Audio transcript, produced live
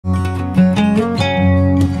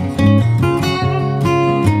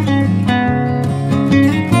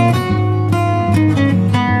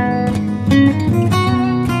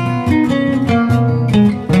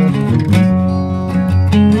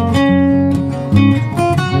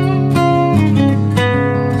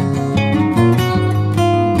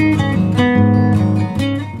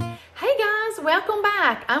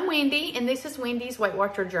Weight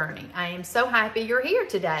Watcher journey. I am so happy you're here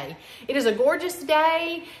today. It is a gorgeous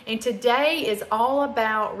day, and today is all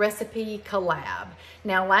about Recipe Collab.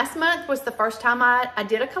 Now, last month was the first time I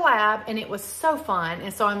did a collab, and it was so fun.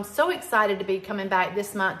 And so I'm so excited to be coming back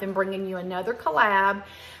this month and bringing you another collab.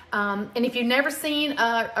 And if you've never seen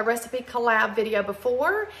a recipe collab video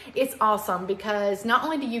before, it's awesome because not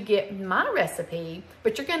only do you get my recipe,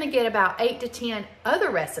 but you're going to get about 8 to 10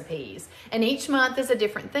 other recipes, and each month is a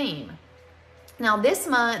different theme. Now this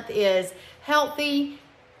month is healthy,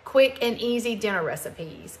 quick and easy dinner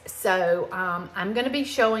recipes. So I'm going to be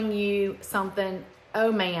showing you something,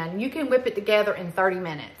 oh man, you can whip it together in 30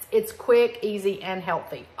 minutes. It's quick, easy, and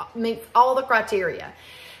healthy. Meets all the criteria.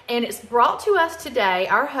 And it's brought to us today.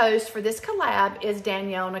 Our host for this collab is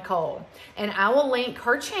Danielle Nichole. And I will link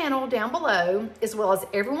her channel down below, as well as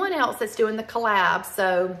everyone else that's doing the collab.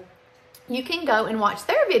 So you can go and watch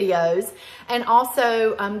their videos and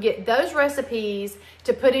also get those recipes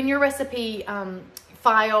to put in your recipe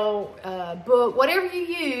file, book, whatever you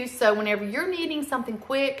use. So whenever you're needing something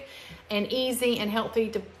quick and easy and healthy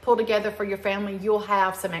to pull together for your family, you'll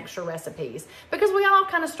have some extra recipes. Because we all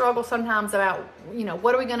kind of struggle sometimes about, you know,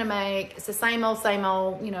 what are we gonna make? It's the same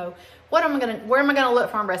old, you know, where am I gonna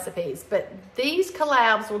look for recipes? But these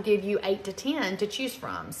collabs will give you 8 to 10 to choose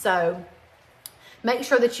from. So make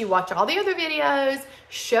sure that you watch all the other videos,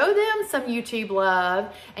 show them some YouTube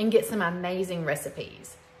love, and get some amazing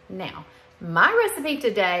recipes. Now, my recipe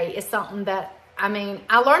today is something that, I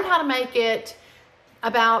learned how to make it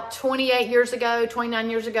about 29 years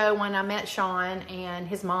ago when I met Sean, and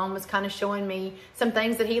his mom was kind of showing me some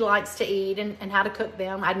things that he likes to eat and how to cook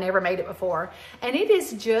them. I'd never made it before. And it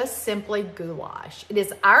is just simply goulash. It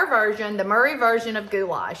is our version, the Murray version of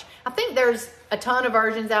goulash. I think there's a ton of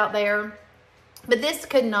versions out there, but this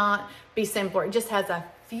could not be simpler. It just has a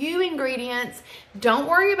few ingredients. Don't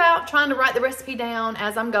worry about trying to write the recipe down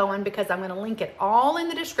as I'm going, because I'm going to link it all in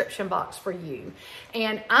the description box for you.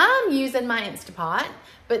 And I'm using my Instapot,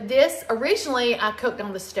 but this originally I cooked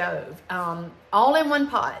on the stove, all in one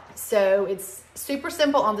pot. So it's super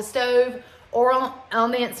simple on the stove or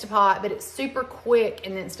on the Instapot, but it's super quick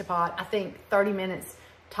in the Instapot. I think 30 minutes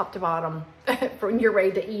top to bottom for when you're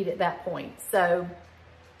ready to eat at that point. So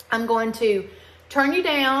I'm going to turn you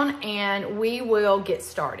down and we will get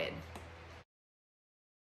started.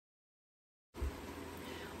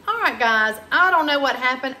 All right, guys, I don't know what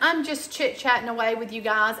happened. I'm just chit-chatting away with you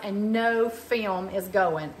guys and no film is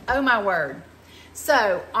going. Oh my word.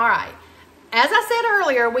 So, all right, as I said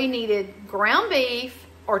earlier, we needed ground beef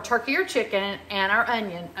or turkey or chicken and our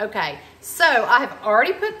onion. Okay, so I have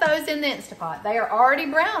already put those in the Instapot. They are already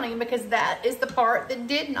browning because that is the part that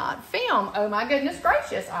did not film. Oh my goodness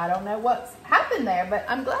gracious, I don't know what's happened there, but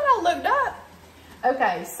I'm glad I looked up.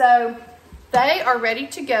 Okay, so they are ready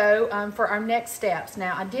to go for our next steps.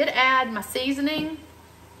 Now, I did add my seasoning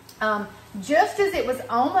just as it was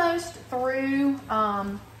almost through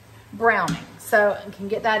browning. So I can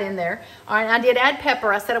get that in there. All right, I did add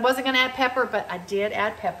pepper. I said I wasn't gonna add pepper, but I did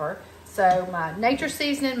add pepper. So my nature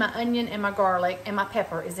seasoning, my onion, and my garlic, and my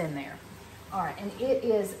pepper is in there. All right, and it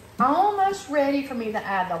is almost ready for me to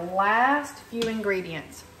add the last few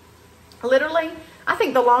ingredients. Literally, I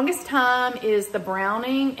think the longest time is the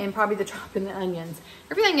browning and probably the chopping the onions.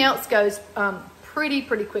 Everything else goes pretty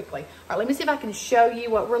quickly. All right, let me see if I can show you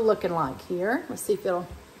what we're looking like here. Let's see if it'll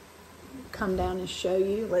come down and show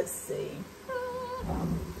you. Let's see.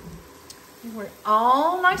 We're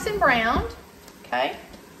all nice and browned. Okay.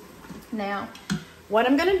 Now, what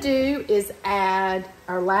I'm going to do is add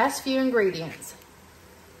our last few ingredients.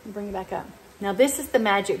 Bring it back up. Now, this is the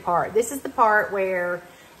magic part. This is the part where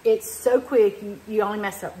it's so quick, you only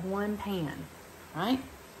mess up one pan, right?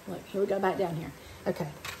 Look, here we go back down here. Okay.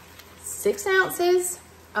 6 ounces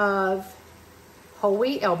of whole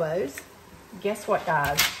wheat elbows. Guess what,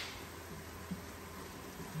 guys?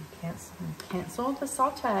 Cancel the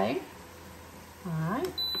saute. All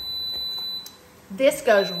right. This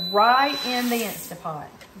goes right in the Instapot,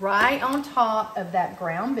 right on top of that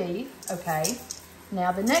ground beef. Okay.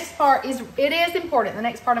 Now the next part is important. The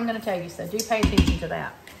next part I'm going to tell you, so do pay attention to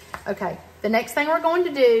that. Okay. The next thing we're going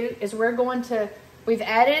to do is we've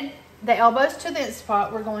added the elbows to the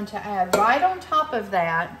Instapot. We're going to add right on top of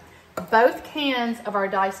that both cans of our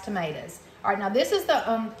diced tomatoes. All right. Now this is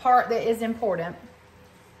the part that is important.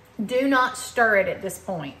 Do not stir it at this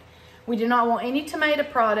point. We do not want any tomato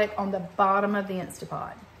product on the bottom of the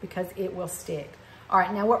Instapot because it will stick. All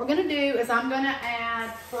right, now what we're gonna do is I'm gonna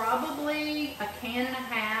add probably a can and a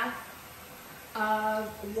half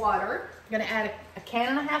of water. I'm gonna add a can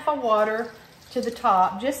and a half of water to the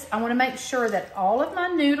top. I wanna make sure that all of my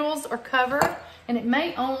noodles are covered and it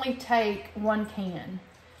may only take 1 can.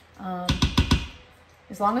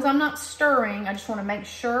 As long as I'm not stirring, I just want to make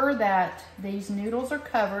sure that these noodles are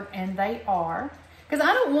covered, and they are. Because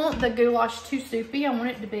I don't want the goulash too soupy. I want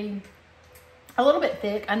it to be a little bit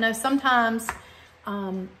thick. I know sometimes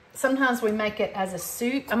we make it as a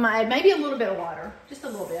soup. I might add maybe a little bit of water, just a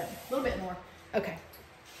little bit more. Okay,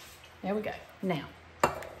 there we go. Now,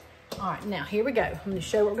 all right, now here we go. I'm going to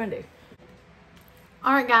show you what we're going to do.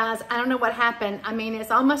 All right, guys, I don't know what happened. I mean, it's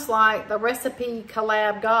almost like the recipe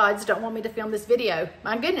collab gods don't want me to film this video.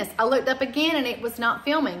 My goodness, I looked up again and it was not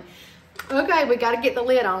filming. Okay, we got to get the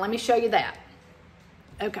lid on. Let me show you that.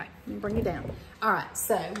 Okay, let me bring you down. All right,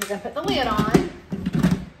 so we're going to put the lid on.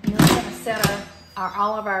 And we're going to set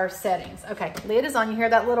all of our settings. Okay, lid is on. You hear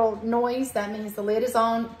that little noise? That means the lid is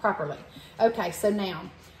on properly. Okay, so now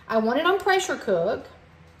I want it on pressure cook,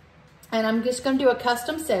 and I'm just going to do a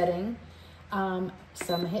custom setting.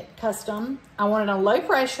 So I'm gonna hit custom. I want it on low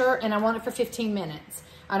pressure, and I want it for 15 minutes.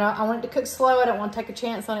 I want it to cook slow. I don't want to take a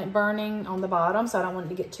chance on it burning on the bottom, so I don't want it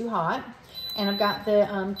to get too hot. And I've got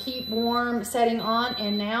the keep warm setting on,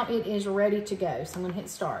 and now it is ready to go. So I'm gonna hit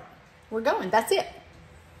start. We're going, that's it.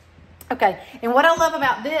 Okay, and what I love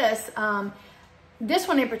about this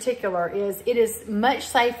one in particular is it is much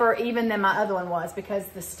safer even than my other one was, because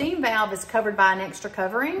the steam valve is covered by an extra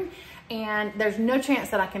covering, and there's no chance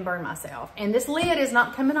that I can burn myself. And this lid is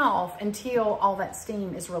not coming off until all that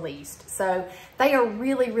steam is released. So they are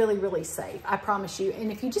really, really, really safe, I promise you.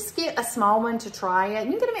 And if you just get a small one to try it,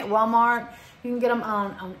 you can get them at Walmart, you can get them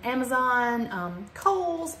on Amazon,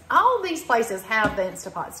 Kohl's. All these places have the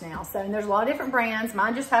Instapots now. So, and there's a lot of different brands.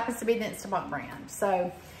 Mine just happens to be the Instapot brand.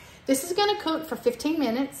 So this is gonna cook for 15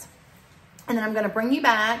 minutes, and then I'm gonna bring you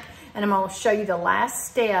back, and I'm gonna show you the last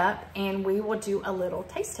step, and we will do a little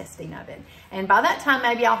taste testing of it. And by that time,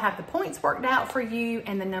 maybe I'll have the points worked out for you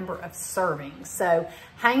and the number of servings. So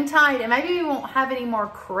hang tight, and maybe we won't have any more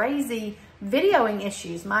crazy videoing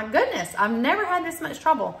issues. My goodness, I've never had this much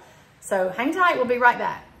trouble. So hang tight, we'll be right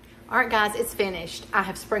back. All right, guys, it's finished. I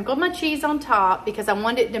have sprinkled my cheese on top because I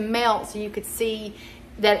wanted it to melt so you could see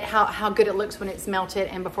that how good it looks when it's melted,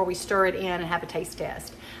 and before we stir it in and have a taste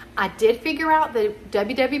test. I did figure out the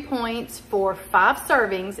WW points for 5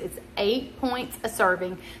 servings. It's 8 points a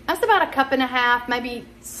serving. That's about 1.5 cups, maybe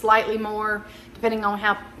slightly more, depending on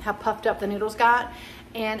how puffed up the noodles got.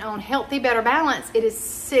 And on Healthi Better Balance, it is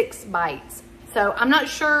 6 bites. So I'm not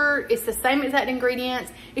sure it's the same exact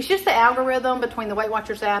ingredients. It's just the algorithm between the Weight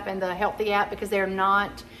Watchers app and the Healthi app, because they're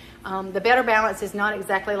not, the Better Balance is not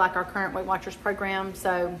exactly like our current Weight Watchers program.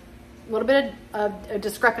 So a little bit of a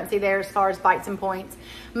discrepancy there as far as bites and points.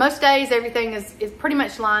 Most days everything is pretty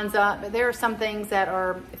much lines up, but there are some things that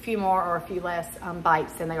are a few more or a few less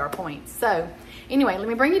bites than they are points. So anyway, let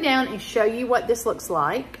me bring you down and show you what this looks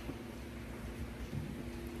like.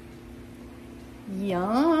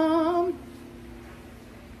 Yum.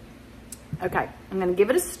 Okay, I'm gonna give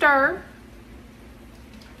it a stir.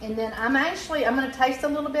 And then I'm gonna taste a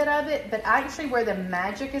little bit of it, but actually where the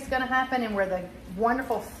magic is gonna happen and where the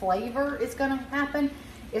wonderful flavor is gonna happen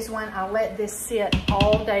is when I let this sit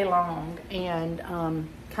all day long and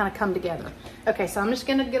kind of come together. Okay, so I'm just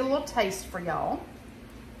gonna get a little taste for y'all.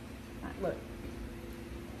 Right,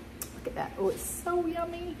 look at that. Oh, it's so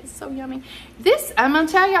yummy, it's so yummy. This, I'm gonna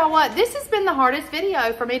tell y'all what, this has been the hardest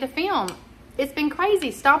video for me to film. It's been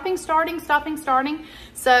crazy, stopping, starting.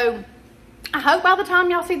 So I hope by the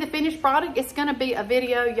time y'all see the finished product, it's gonna be a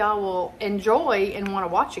video y'all will enjoy and wanna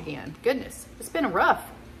watch again. Goodness, it's been rough.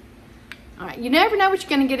 All right, you never know what you're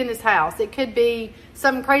gonna get in this house. It could be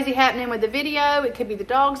something crazy happening with the video. It could be the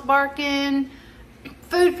dogs barking,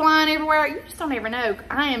 food flying everywhere. You just don't ever know.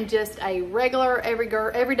 I am just a regular,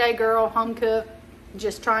 everyday girl, home cook,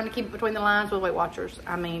 just trying to keep it between the lines with Weight Watchers.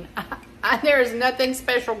 I mean, there is nothing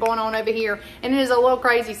special going on over here, and it is a little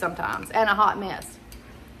crazy sometimes and a hot mess.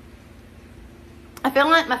 I feel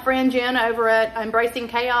like my friend Jen over at Embracing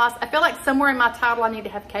Chaos, I feel like somewhere in my title I need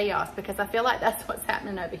to have chaos, because I feel like that's what's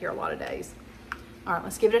happening over here a lot of days. All right,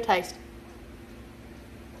 let's give it a taste.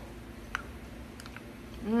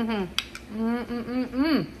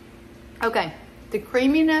 Okay, the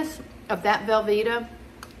creaminess of that Velveeta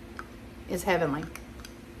is heavenly.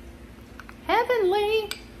 Heavenly.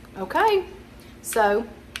 Okay, so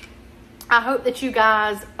I hope that you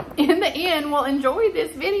guys in the end will enjoy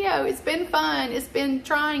this video. It's been fun. It's been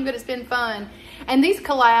trying, but it's been fun. And these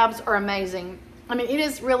collabs are amazing. I mean, it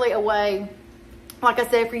is really a way, like I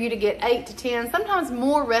said, for you to get 8 to 10, sometimes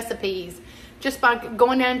more recipes just by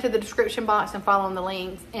going down into the description box and following the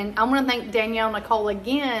links. And I want to thank Danielle Nichole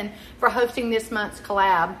again for hosting this month's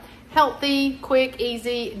collab. Healthy, quick,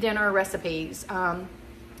 easy dinner recipes.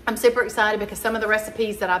 I'm super excited because some of the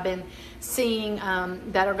recipes that I've been seeing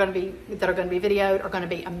that are going to be videoed are going to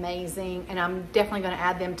be amazing, and I'm definitely going to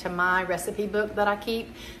add them to my recipe book that I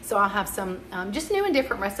keep. So I'll have some just new and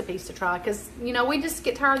different recipes to try, because you know, we just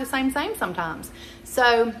get tired of the same sometimes.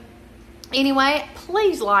 So anyway,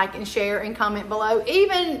 please like and share and comment below,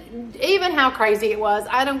 even how crazy it was.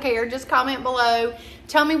 I don't care. Just comment below.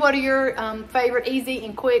 Tell me what are your favorite easy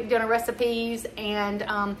and quick dinner recipes,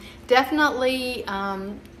 and definitely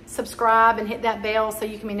subscribe and hit that bell so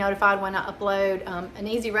you can be notified when I upload an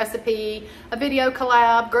easy recipe, a video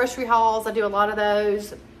collab, grocery hauls. I do a lot of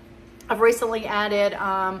those. I've recently added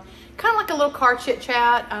kind of like a little car chit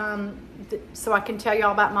chat, so I can tell you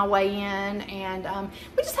all about my weigh in, and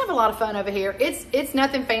we just have a lot of fun over here. It's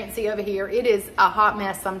nothing fancy over here. It is a hot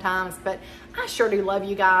mess sometimes, but I sure do love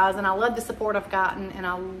you guys, and I love the support I've gotten, and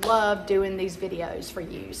I love doing these videos for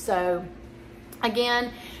you. So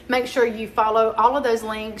again, make sure you follow all of those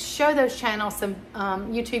links, show those channels some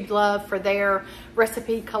YouTube love for their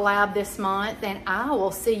recipe collab this month, and I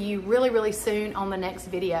will see you really, really soon on the next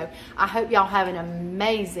video. I hope y'all have an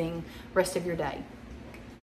amazing rest of your day.